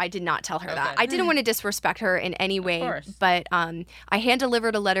that. No, I did not tell her that. Okay. I didn't want to disrespect her in any way. course. But I hand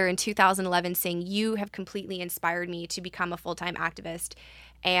delivered a letter in 2011 saying you have completely inspired me to become a full-time activist.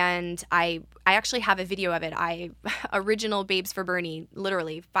 And I actually have a video of it. Original Babes for Bernie,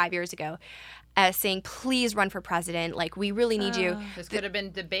 literally 5 years ago, saying, please run for president. Like, we really need you. This could have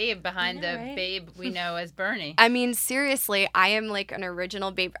been the babe behind the right? babe we know as Bernie. I mean, seriously, I am like an original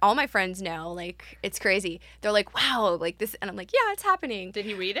babe. All my friends know. Like, it's crazy. They're like, wow, like this. And I'm like, yeah, it's happening. Did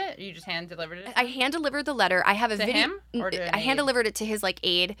he read it? You just hand delivered it? I hand delivered the letter. I have a To video. him? Or to an I hand aide? delivered it to his like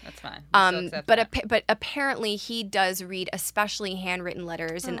aide. That's fine. We still accept that. But apparently he does read especially handwritten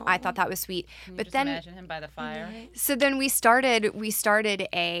letters, and I thought that was sweet. Can you But just then, imagine him by the fire. so then we started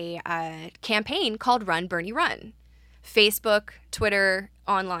a campaign called Run Bernie Run, Facebook, Twitter,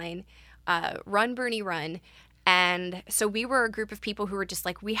 online, Run Bernie Run. And so we were a group of people who were just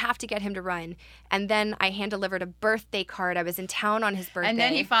like, we have to get him to run. And then I hand delivered a birthday card. I was in town on his birthday. And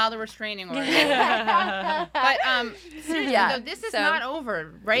then he filed a restraining order. But seriously, though, this is not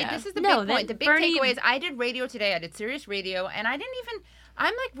over, right? Yeah. This is the No, big that point. The big Bernie- takeaway is I did radio today. I did serious radio, and I'm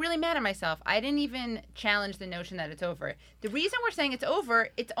like really mad at myself. I didn't even challenge the notion that it's over. The reason we're saying it's over,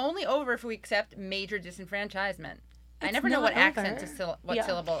 it's only over if we accept major disenfranchisement. I never know what accent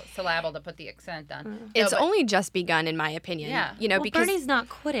syllable to put the accent on. It's only just begun, in my opinion. Yeah. You know, Well, because Bernie's not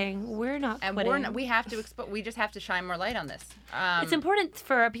quitting. We're not And quitting. we have to we just have to shine more light on this. It's important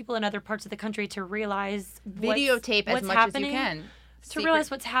for people in other parts of the country to realize Videotape as what's much happening, as you can. to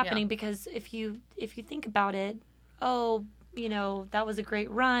realize what's happening, because if you think about it, that was a great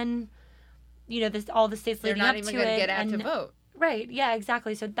run. All the states They're leading not up even to going to it, get out to and- vote. Right? Yeah,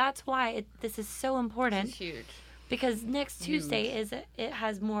 exactly. So that's why this is so important. It's huge. Because next Tuesday it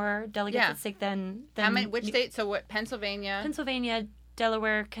has more delegates at stake than How many? Which states? So what? Pennsylvania,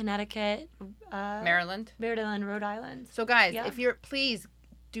 Delaware, Connecticut, Maryland, Rhode Island. So guys, if you're please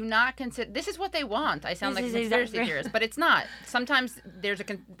do not consider. This is what they want. I sound like a conspiracy theorist, but it's not. Sometimes there's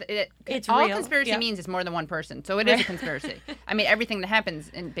it's all real. conspiracy means is more than one person, so it is a conspiracy. I mean, everything that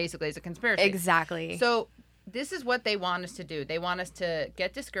happens basically is a conspiracy. Exactly. So. This is what they want us to do. They want us to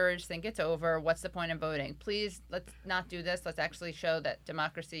get discouraged, think it's over. What's the point of voting? Please, let's not do this. Let's actually show that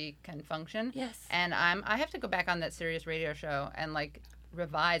democracy can function. Yes. And I have to go back on that Sirius radio show and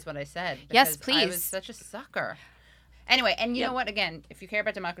revise what I said. Yes, because I was please. such a sucker. Anyway, and you know what? Again, if you care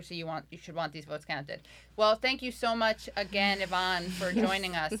about democracy, you should want these votes counted. Well, thank you so much again, Yvonne, for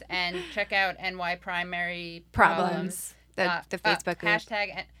joining us. And check out NY Primary Problems. The Facebook group.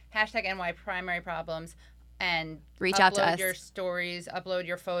 Hashtag NY Primary Problems. And reach out to us. Upload your stories, upload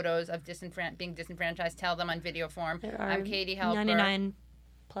your photos of being disenfranchised. Tell them on video form. I'm Katie Helper. 99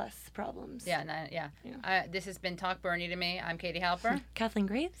 plus problems. Yeah. This has been Talk Bernie to Me. I'm Katie Helper. Kathleen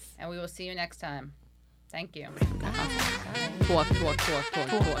Graves. And we will see you next time. Thank you.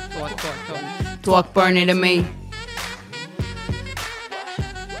 Talk Bernie to me.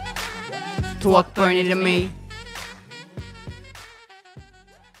 Talk Bernie to me.